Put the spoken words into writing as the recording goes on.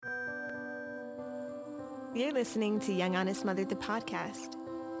You're listening to Young Honest Mother, the podcast.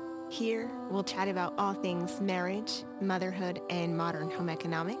 Here, we'll chat about all things marriage, motherhood, and modern home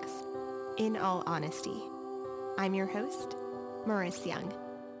economics, in all honesty. I'm your host, Maurice Young.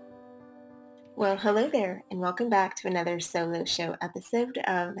 Well, hello there, and welcome back to another solo show episode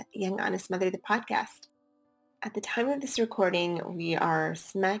of Young Honest Mother, the podcast. At the time of this recording, we are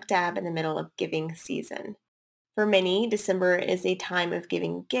smack dab in the middle of giving season. For many, December is a time of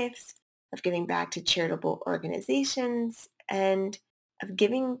giving gifts, of giving back to charitable organizations, and of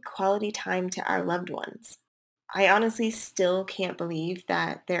giving quality time to our loved ones. I honestly still can't believe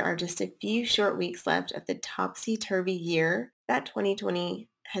that there are just a few short weeks left of the topsy-turvy year that 2020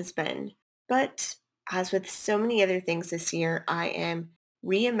 has been. But as with so many other things this year, I am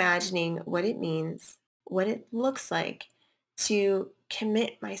reimagining what it means, what it looks like to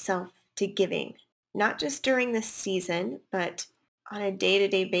commit myself to giving, not just during this season, but on a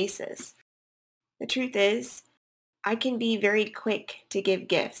day-to-day basis. The truth is, I can be very quick to give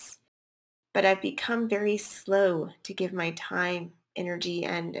gifts, but I've become very slow to give my time, energy,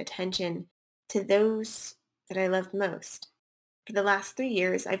 and attention to those that I love most. For the last 3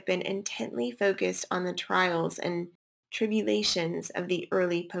 years, I've been intently focused on the trials and tribulations of the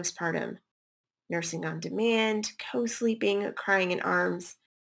early postpartum, nursing on demand, co-sleeping, crying in arms.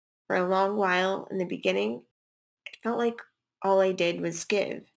 For a long while in the beginning, it felt like all I did was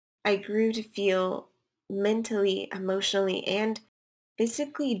give. I grew to feel mentally, emotionally, and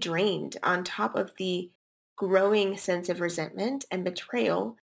physically drained on top of the growing sense of resentment and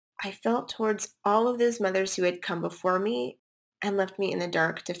betrayal I felt towards all of those mothers who had come before me and left me in the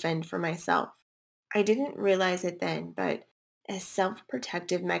dark to fend for myself. I didn't realize it then, but a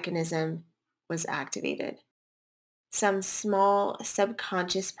self-protective mechanism was activated. Some small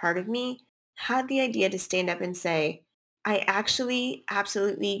subconscious part of me had the idea to stand up and say, I actually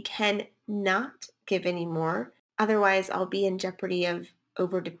absolutely can not give anymore. Otherwise, I'll be in jeopardy of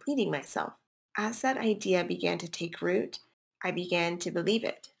over depleting myself. As that idea began to take root, I began to believe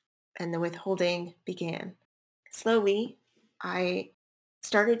it, and the withholding began. Slowly, I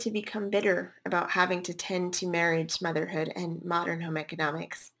started to become bitter about having to tend to marriage, motherhood, and modern home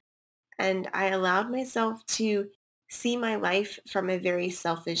economics. And I allowed myself to see my life from a very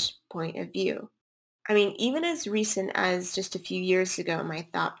selfish point of view. I mean, even as recent as just a few years ago, my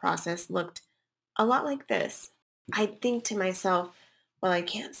thought process looked a lot like this. I'd think to myself, well, I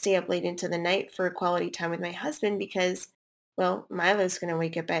can't stay up late into the night for quality time with my husband because, well, Milo's going to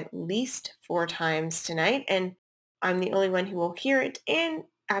wake up at least 4 times tonight, and I'm the only one who will hear it, and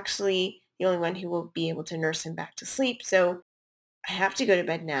actually the only one who will be able to nurse him back to sleep. So I have to go to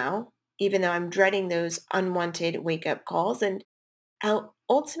bed now, even though I'm dreading those unwanted wake-up calls, and I'll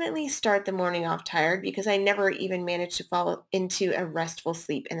ultimately start the morning off tired because I never even managed to fall into a restful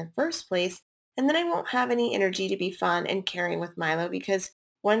sleep in the first place, and then I won't have any energy to be fun and caring with Milo because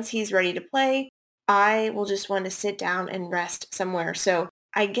once he's ready to play, I will just want to sit down and rest somewhere. So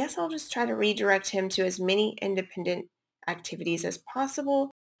I guess I'll just try to redirect him to as many independent activities as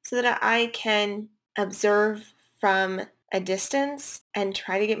possible so that I can observe from a distance and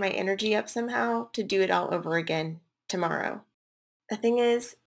try to get my energy up somehow to do it all over again tomorrow. The thing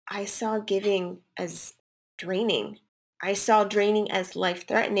is, I saw giving as draining. I saw draining as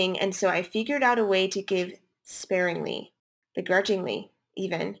life-threatening, and so I figured out a way to give sparingly, begrudgingly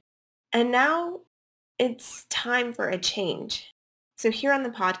even. And now it's time for a change. So here on the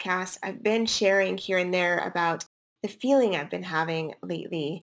podcast, I've been sharing here and there about the feeling I've been having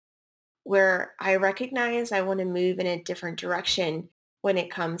lately where I recognize I want to move in a different direction when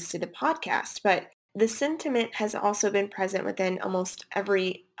it comes to the podcast. But the sentiment has also been present within almost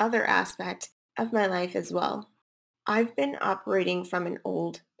every other aspect of my life as well. I've been operating from an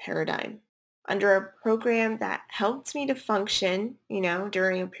old paradigm under a program that helped me to function,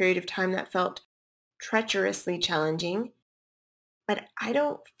 during a period of time that felt treacherously challenging. But I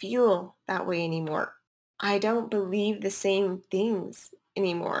don't feel that way anymore. I don't believe the same things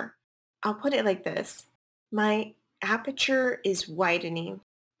anymore. I'll put it like this. My aperture is widening.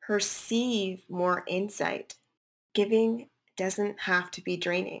 Perceive more insight. Giving doesn't have to be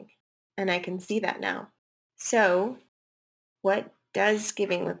draining. And I can see that now. So what does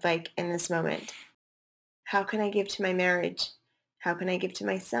giving look like in this moment? How can I give to my marriage? How can I give to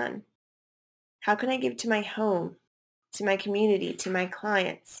my son? How can I give to my home, to my community, to my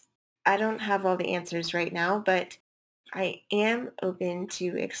clients? I don't have all the answers right now, but I am open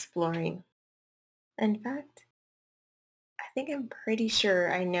to exploring. In fact, I think I'm pretty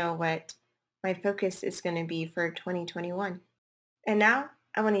sure I know what my focus is going to be for 2021. And now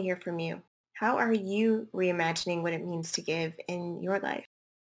I want to hear from you. How are you reimagining what it means to give in your life?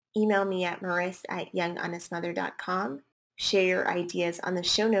 Email me at marissa@younghonestmother.com. Share your ideas on the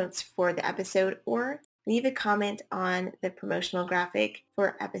show notes for the episode or leave a comment on the promotional graphic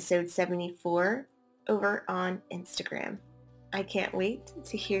for episode 74 over on Instagram. I can't wait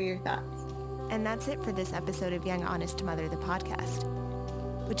to hear your thoughts. And that's it for this episode of Young Honest Mother, the podcast,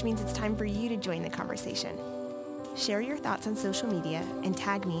 which means it's time for you to join the conversation. Share your thoughts on social media and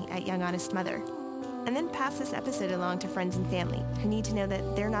tag me at Young Honest Mother. And then pass this episode along to friends and family who need to know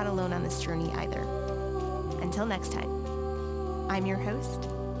that they're not alone on this journey either. Until next time, I'm your host,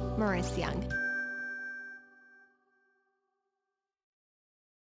 Marissa Young.